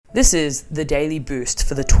This is the daily boost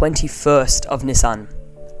for the 21st of Nissan,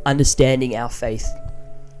 understanding our faith.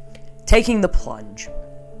 Taking the plunge.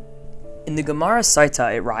 In the Gemara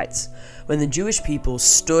Sota it writes, when the Jewish people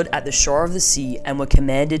stood at the shore of the sea and were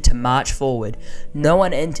commanded to march forward, no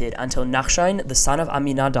one entered until Nachshon, the son of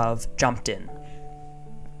Aminadav, jumped in.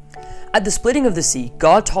 At the splitting of the sea,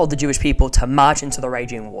 God told the Jewish people to march into the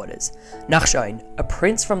raging waters. Nachshon, a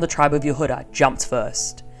prince from the tribe of Yehuda, jumped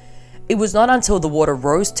first. It was not until the water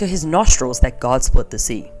rose to his nostrils that God split the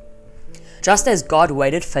sea. Just as God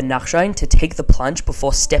waited for Nachshon to take the plunge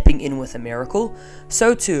before stepping in with a miracle,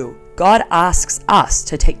 so too, God asks us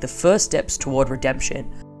to take the first steps toward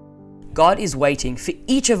redemption. God is waiting for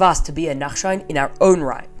each of us to be a Nachshon in our own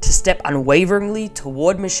right, to step unwaveringly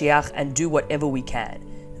toward Mashiach and do whatever we can.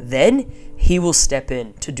 Then, He will step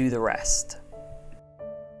in to do the rest.